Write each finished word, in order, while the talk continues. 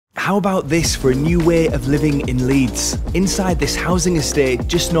How about this for a new way of living in Leeds? Inside this housing estate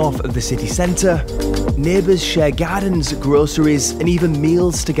just north of the city centre, neighbours share gardens, groceries and even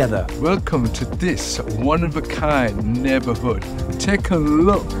meals together. Welcome to this one-of-a-kind neighbourhood. Take a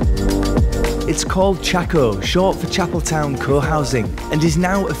look. It's called Chaco, short for Chapeltown Cohousing, and is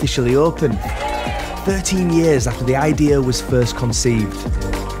now officially open, 13 years after the idea was first conceived.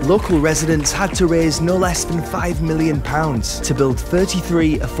 Local residents had to raise no less than £5 million to build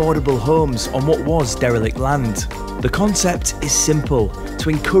 33 affordable homes on what was derelict land. The concept is simple: to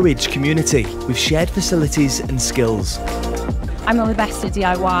encourage community with shared facilities and skills. I'm not the best at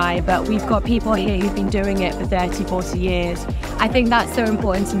DIY, but we've got people here who've been doing it for 30, 40 years. I think that's so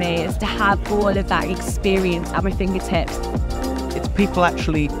important to me, is to have all of that experience at my fingertips. It's people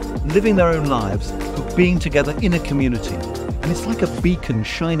actually living their own lives, but being together in a community. And it's like a beacon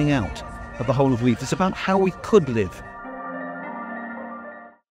shining out of the whole of Leeds. It's about how we could live